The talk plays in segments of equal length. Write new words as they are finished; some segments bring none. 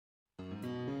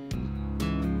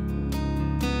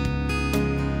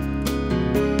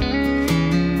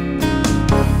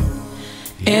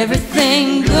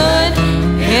Everything good,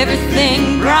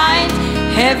 everything bright,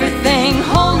 everything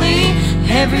holy,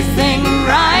 everything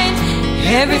right,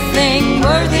 everything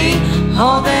worthy,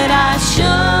 all that I should.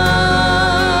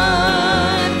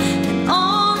 And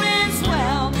all is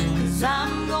well, 'cause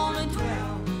I'm gonna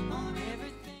dwell on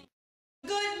everything.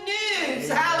 Good news,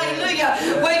 hallelujah.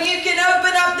 When you can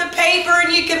open up the paper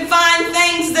and you can find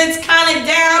things that's kind of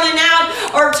down and out,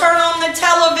 or turn on the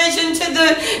television to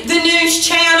the news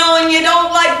channel and you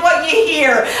don't like what you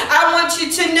hear, I want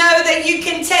you to know that you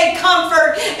can take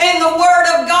comfort in the Word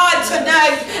of God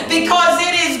tonight, because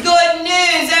it is good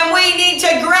news, and we need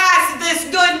to grasp this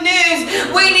good news.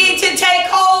 We need to take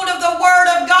hold of the Word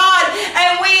of God,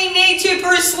 and we need to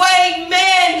persuade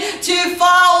men to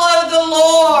follow the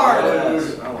Lord.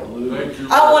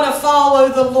 I want to follow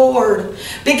the Lord,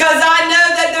 because I know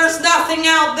that there's nothing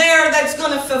out there that's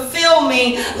going to fulfill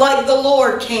me like the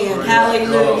Lord can.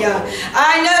 Hallelujah.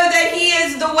 I know that He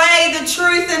is the way, the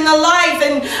truth, and the life,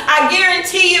 and I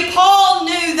guarantee you Paul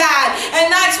knew that, and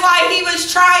that's why he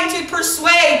was trying to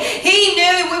persuade. He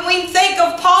knew, when we think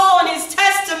of Paul and his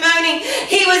testimony,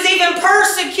 he was even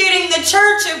persecuting the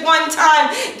church at one time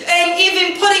and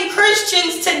even putting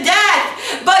Christians to death,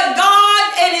 but God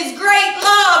in His great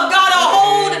love got a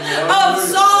hold of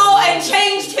Saul and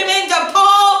changed him into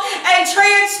Paul and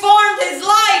transformed his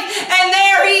life, and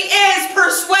there he is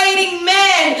persuading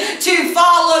men to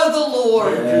follow the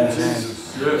Lord.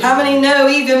 How many know,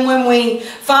 even when we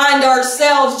find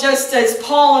ourselves just as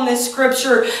Paul in this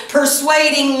scripture,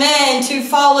 persuading men to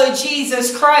follow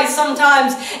Jesus Christ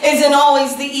sometimes isn't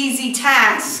always the easy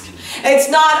task. It's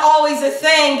not always a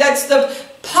thing that's the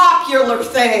popular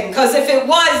thing, because if it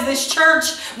was, this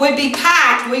church would be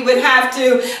packed. We would have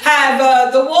to have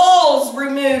the walls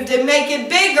removed and make it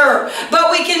bigger. But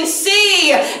we can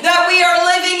see that we are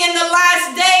living in the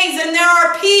last days, and there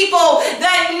are people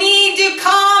that need to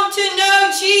come to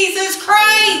know Jesus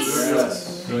Christ.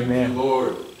 Yes. Amen.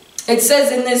 Lord. It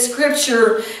says in this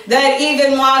scripture that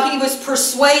even while he was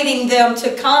persuading them to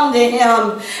come to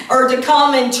him, or to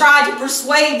come and try to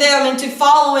persuade them into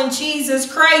following Jesus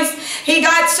Christ, he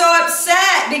got so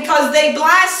upset because they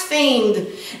blasphemed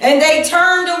and they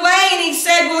turned away, and he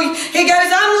said, well, he goes,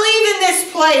 I'm leaving this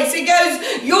place. He goes,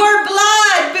 your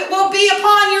blood will be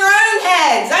upon your own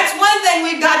heads. That's one thing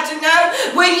we've got to know.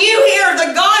 When you hear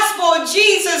the gospel of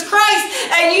Jesus Christ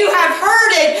and you have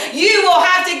heard it, you will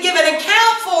have to give an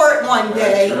account for it one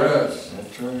day.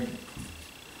 That's right.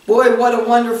 Boy, what a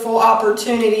wonderful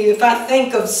opportunity. If I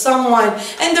think of someone,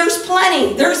 and there's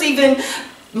plenty, there's even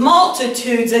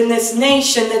multitudes in this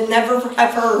nation that never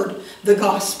have heard the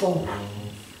gospel.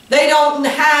 They don't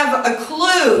have a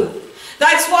clue.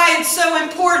 That's why it's so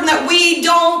important that we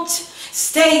don't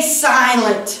stay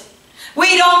silent.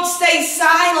 We don't stay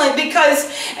silent, because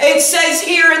it says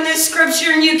here in this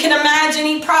scripture, and you can imagine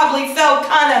he probably felt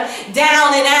kind of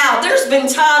down and out. There's been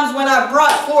times when I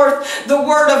brought forth the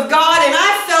Word of God, and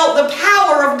I felt the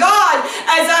power of God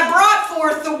as I brought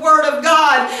forth the Word of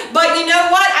God. But you know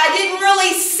what? I didn't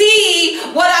really see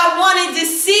what I wanted to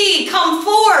see come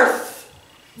forth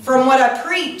from what I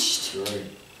preached.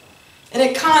 And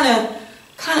it kind of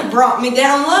brought me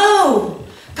down low.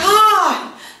 God,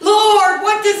 Lord,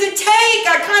 what does it take?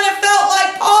 I kind of felt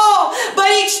like Paul.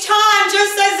 But each time,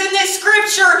 just as in this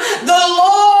scripture, the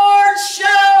Lord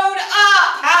showed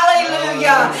up.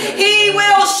 Hallelujah. He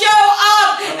will show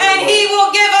up, and He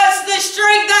will give us the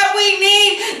strength that we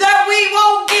need, that we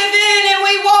won't give in and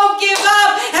we won't give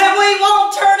up and we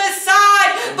won't turn aside,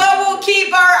 but we'll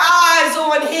keep our eyes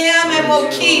on Him, and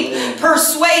we'll keep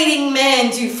persuading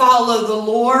men to follow the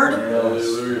Lord.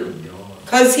 Hallelujah.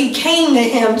 Because He came to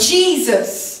him,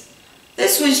 Jesus.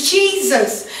 This was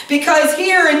Jesus. Because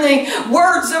here in the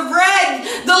words of read,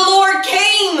 the Lord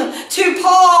came to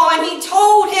Paul and He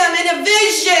told him in a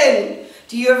vision.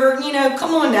 Do you ever,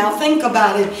 come on now, think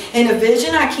about it. In a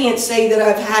vision, I can't say that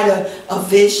I've had a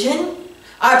vision.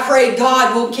 I pray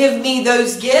God will give me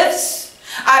those gifts.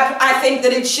 I think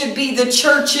that it should be the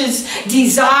church's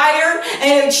desire,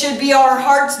 and it should be our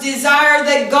heart's desire,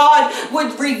 that God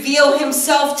would reveal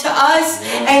Himself to us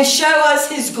and show us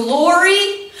His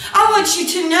glory. I want you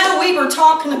to know, we were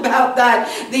talking about that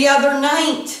the other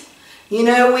night. We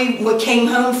came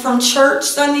home from church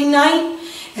Sunday night,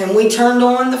 and we turned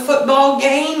on the football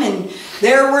game, and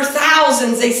there were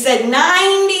thousands. They said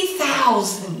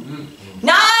 90,000.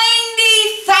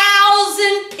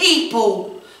 90,000 people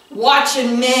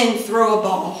watching men throw a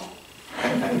ball.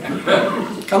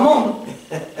 Come on.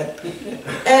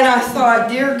 And I thought,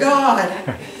 dear God.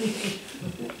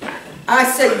 I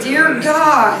said, dear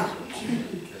God.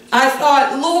 I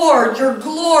thought, Lord, your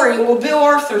glory. Well, Bill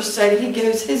Arthur said, he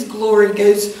goes, His glory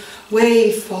goes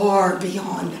way far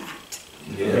beyond that.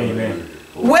 Amen.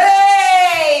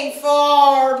 Way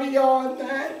far beyond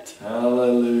that.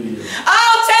 Hallelujah.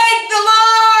 I'll take the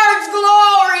Lord's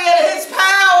glory and His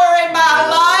power in my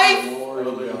life. Glory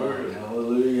to God.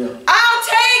 Hallelujah. I'll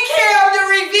take Him to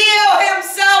reveal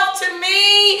Himself to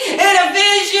me in a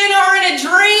vision or in a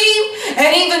dream.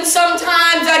 And even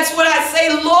sometimes that's what I say,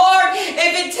 Lord,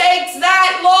 if it takes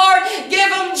that, Lord, give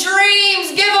them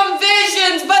dreams, give them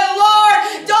visions. But Lord,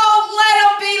 don't let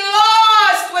them be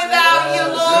lost without you,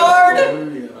 Lord.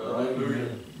 Hallelujah. Hallelujah.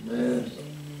 Amen.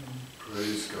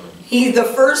 Praise God.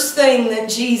 The first thing that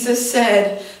Jesus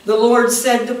said, the Lord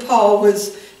said to Paul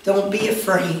was, don't be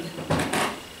afraid.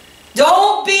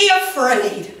 Don't be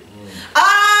afraid.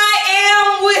 I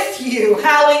am with you.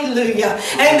 Hallelujah.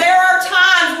 And there are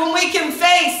times when we can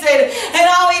face it. And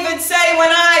I'll even say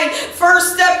when I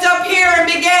first stepped up here and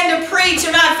began to preach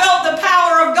and I felt the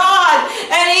power of God.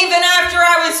 And even after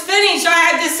I was finished, I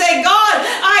had to say, God,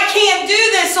 I can't do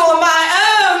this on my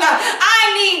own. I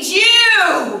need you.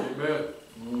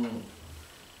 Amen.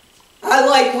 I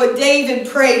like what David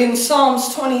prayed in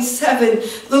Psalms 27.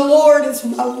 The Lord is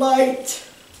my light,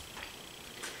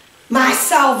 my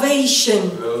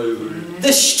salvation, Hallelujah.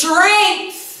 the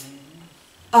strength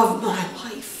of my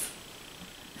life.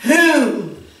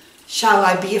 Whom shall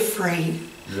I be afraid?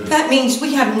 Yeah. That means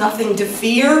we have nothing to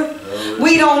fear.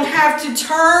 We don't have to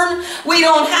turn. We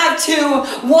don't have to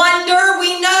wonder.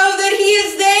 We know that He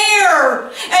is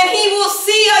there. And He will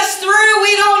see us through.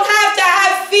 We don't have to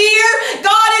have fear.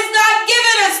 God has not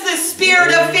given us the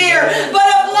spirit of fear, but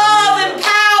of love and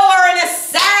power and a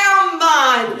sound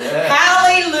mind. Yeah.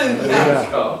 Hallelujah.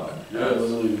 Praise God. Yes.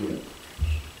 Hallelujah.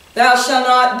 Thou shalt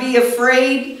not be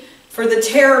afraid for the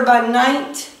terror by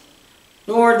night,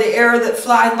 nor the arrow that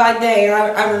flies by day.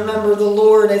 I remember the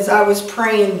Lord as I was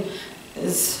praying,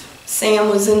 as Sam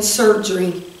was in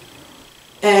surgery,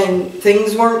 and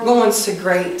things weren't going so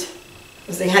great,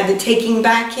 because they had to take him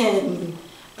back in,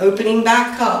 opening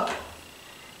back up.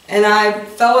 And I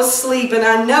fell asleep, and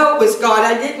I know it was God.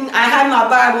 I had my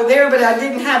Bible there, but I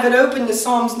didn't have it open to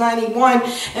Psalms 91.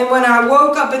 And when I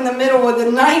woke up in the middle of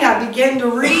the night, I began to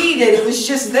read it. It was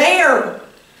just there.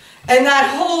 And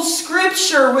that whole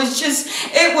scripture was just,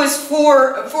 it was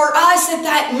for us at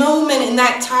that moment in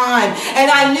that time. And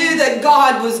I knew that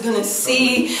God was going to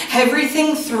see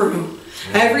everything through.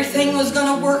 Everything was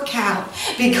going to work out,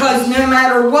 because no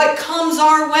matter what comes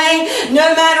our way,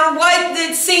 no matter what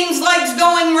it seems like is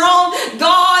going wrong,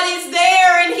 God is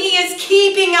there and He is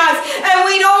keeping us, and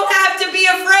we don't have to be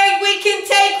afraid. We can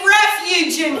take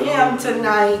refuge in Him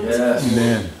tonight. Yes.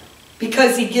 Amen.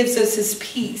 Because He gives us His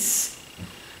peace.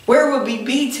 Where would we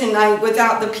be tonight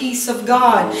without the peace of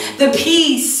God? The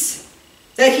peace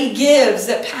that He gives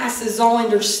that passes all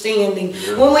understanding.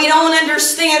 When we don't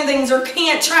understand things or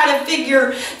can't try to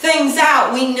figure things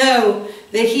out, we know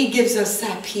that He gives us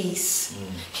that peace.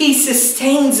 He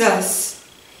sustains us.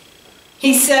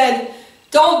 He said,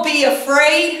 don't be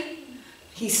afraid.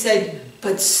 He said,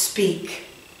 but speak.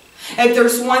 If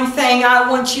there's one thing, I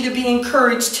want you to be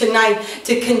encouraged tonight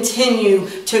to continue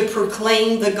to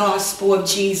proclaim the gospel of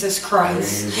Jesus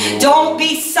Christ. Don't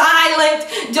be silent.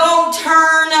 Don't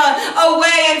turn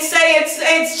away and say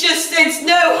it's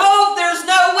no hope. There's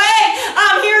no way.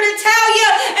 I'm here to tell you,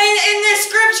 and in this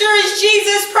scripture, as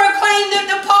Jesus proclaimed it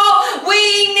to Paul, we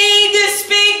need to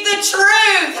speak the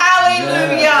truth.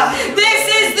 Hallelujah. Yes. This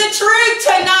is the truth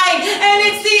tonight, and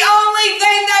it's the only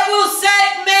thing that will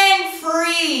set men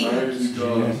free. Praise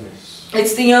God.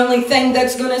 It's the only thing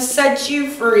that's going to set you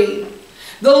free.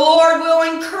 The Lord will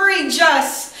encourage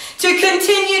us to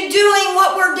continue doing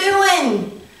what we're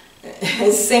doing.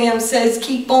 As Sam says,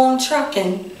 keep on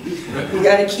trucking. We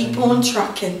got to keep on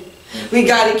trucking. We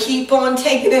got to keep on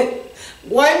taking it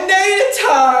one day at a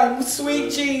time,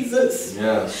 sweet Jesus.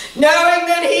 Yes. Knowing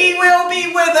that He will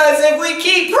be with us if we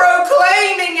keep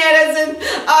proclaiming it, as in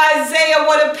Isaiah.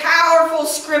 What a powerful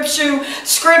scripture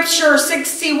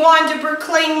 61, to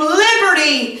proclaim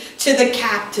liberty to the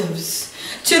captives,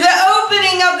 to the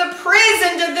opening of the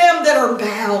prison to them that are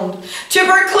bound, to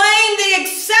proclaim the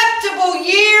acceptable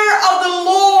year of the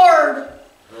Lord.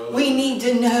 We need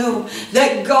to know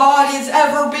that God is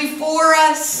ever before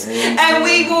us, and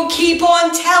we will keep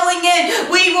on telling it.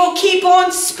 We will keep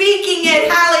on speaking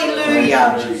it.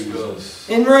 Hallelujah. Jesus.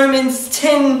 In Romans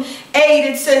 10:8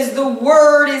 it says, the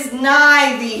word is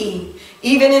nigh thee,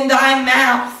 even in thy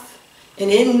mouth and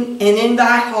in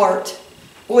thy heart.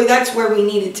 Boy, that's where we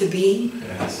need it to be.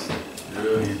 Yes.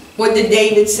 Good. What did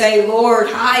David say? Lord,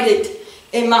 hide it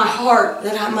in my heart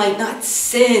that I might not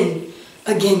sin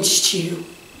against you.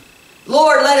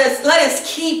 Lord, let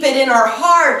us keep it in our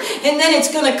heart, and then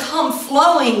it's going to come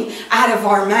flowing out of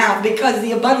our mouth, because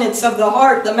the abundance of the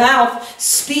heart, the mouth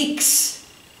speaks.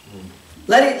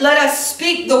 Let us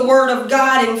speak the word of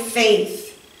God in faith.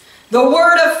 The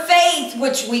word of faith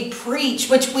which we preach,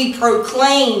 which we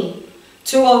proclaim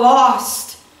to a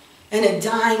lost and a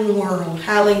dying world.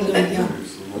 Hallelujah.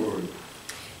 Praise the Lord.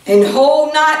 And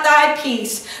hold not thy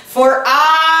peace, for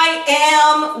I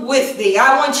am with thee.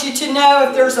 I want you to know,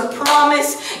 if there's a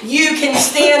promise you can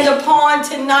stand upon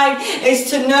tonight, is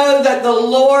to know that the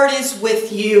Lord is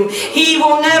with you. He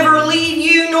will never leave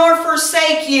you nor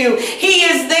forsake you. He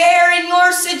is there in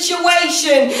your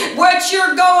situation. What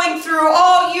you're going through,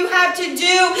 all you have to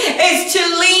do is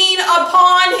to lean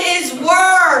upon His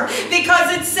word.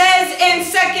 Because it says in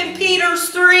 2 Peter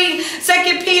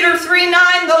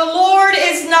 3:9, the Lord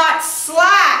is not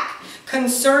slack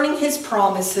concerning His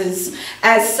promises,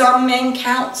 as some men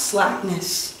count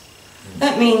slackness.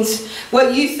 That means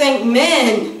what you think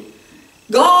men,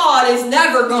 God is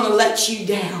never going to let you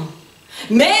down.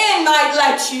 Man might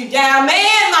let you down.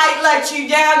 Man might let you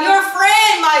down. Your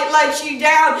friend might let you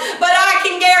down. But I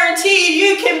can guarantee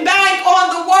you can bank on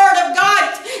the Word of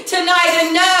God tonight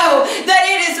and know that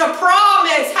it is a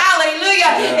promise.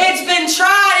 Hallelujah. Yeah. It's been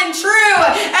tried and true.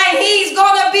 And He's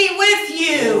going to be with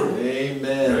you.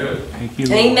 Amen. Thank you,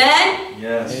 Amen.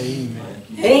 Yes. Amen.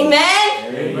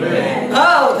 Amen. Amen.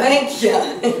 Oh, thank you.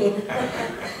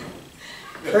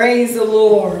 Praise the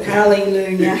Lord.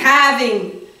 Hallelujah.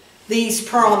 Having these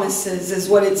promises is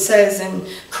what it says in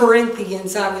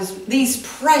Corinthians. These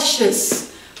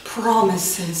precious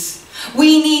promises.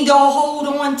 We need to hold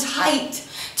on tight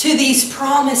to these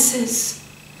promises.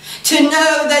 To know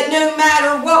that no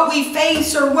matter what we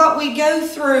face or what we go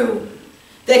through,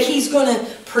 that He's going to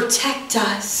protect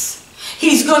us.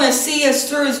 He's going to see us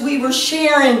through, as we were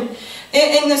sharing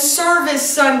in the service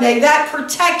Sunday. That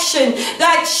protection,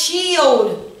 that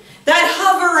shield, that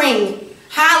hovering.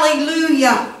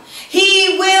 Hallelujah.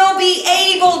 He will be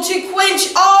able to quench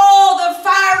all the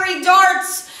fiery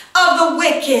darts of the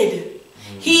wicked.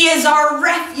 He is our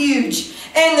refuge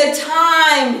in the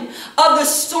time of the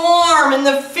storm and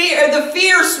the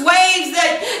fierce waves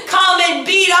that come and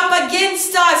beat up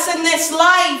against us in this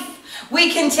life. We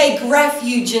can take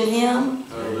refuge in Him.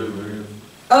 Hallelujah.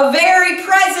 A very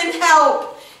present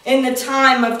help in the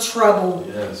time of trouble.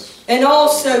 Yes. And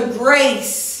also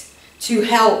grace to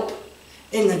help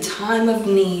in the time of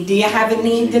need. Do you have a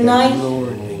need tonight?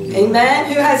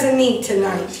 Amen. Who has a need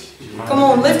tonight? Come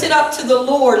on, lift it up to the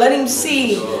Lord. Let Him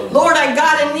see. Lord, I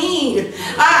got a need.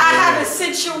 I have a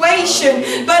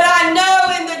situation, but I know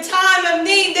in the time of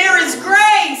need there is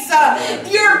grace.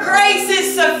 Your grace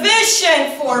is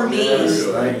sufficient for me.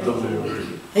 Thank the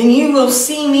Lord. And you will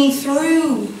see me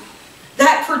through.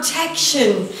 That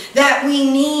protection that we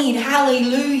need.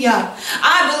 Hallelujah.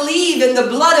 I believe in the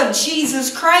blood of Jesus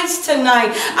Christ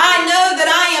tonight. I know that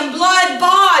I am blood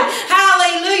bought.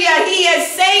 Hallelujah. He has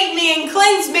saved me and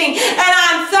cleansed me. And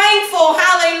I'm thankful,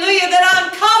 hallelujah, that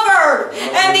I'm covered.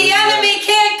 And the enemy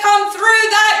can't come through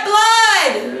that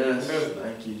blood. Yes.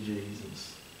 Thank you,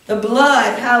 Jesus. The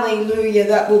blood, hallelujah,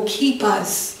 that will keep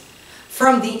us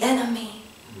from the enemy.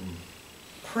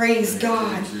 Praise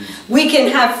God. We can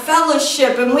have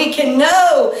fellowship and we can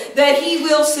know that He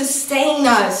will sustain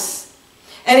us.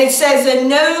 And it says that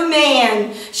no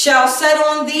man shall set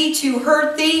on thee to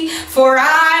hurt thee, for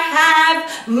I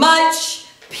have much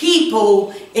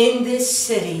people in this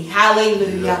city.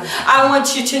 Hallelujah. I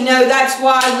want you to know that's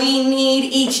why we need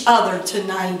each other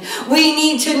tonight. We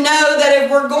need to know that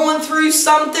if we're going through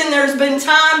something, there's been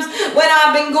times when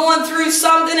I've been going through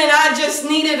something and I just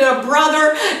needed a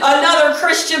brother, another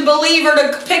Christian believer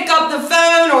to pick up the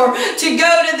phone or to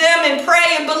go to them and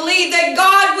pray and believe that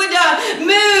God would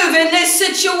move in this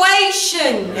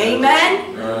situation.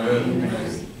 Amen. Amen.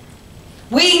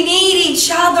 We need each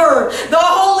other. The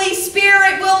Holy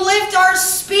Spirit will lift our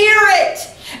spirit.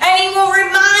 And He will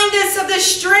remind us of the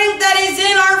strength that is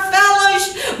in our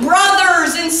fellow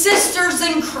brothers and sisters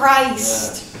in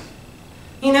Christ. Yes.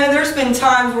 You know, there's been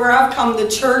times where I've come to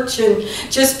church and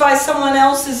just by someone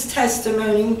else's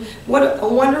testimony, what a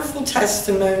wonderful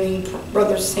testimony,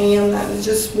 Brother Sam. That was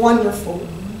just wonderful.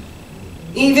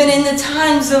 Even in the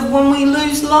times of when we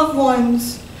lose loved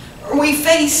ones or we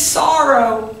face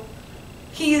sorrow,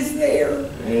 He is there.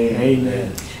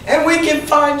 Amen. And we can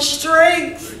find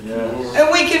strength. Yes.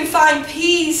 And we can find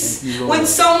peace. Thank you, Lord. When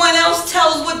someone else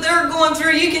tells what they're going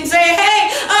through, you can say, hey,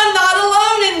 I'm not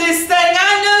alone in this thing.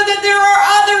 I know that there are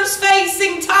others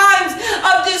facing times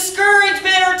of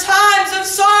discouragement or times of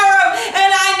sorrow. And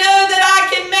I know that I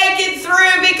can make it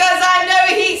through because I know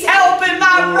He's helping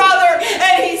my brother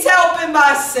and He's helping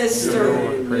my sister. sister.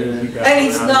 Praise you, God. And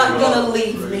He's not going to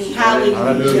leave me.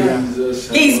 Hallelujah.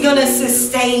 He's going to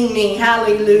sustain me.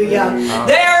 Hallelujah.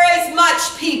 There is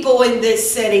much people in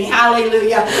this city.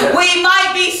 Hallelujah. We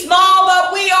might be small,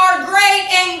 but we are great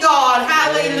in God.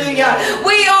 Hallelujah.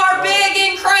 We are big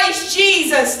in Christ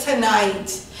Jesus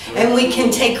tonight. And we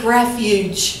can take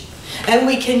refuge. And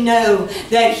we can know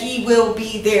that He will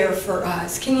be there for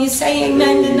us. Can you say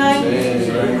amen tonight?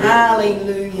 Amen.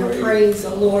 Hallelujah. Praise the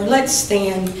Lord. Let's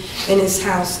stand in His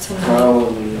house tonight.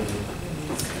 Hallelujah.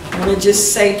 I want to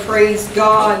just say praise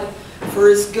God for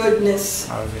His goodness,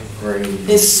 Praise.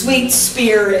 His sweet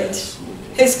spirit,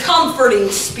 His comforting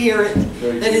spirit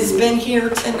that has been here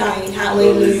tonight.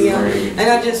 Hallelujah. And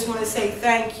I just want to say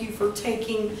thank you for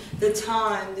taking the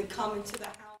time to come into the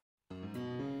house.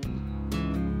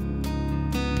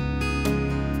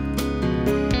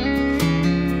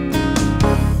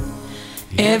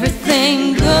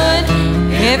 Everything good,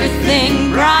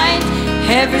 everything bright,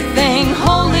 everything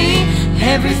holy,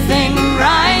 everything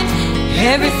right,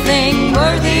 everything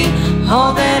worthy,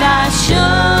 all that I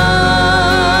should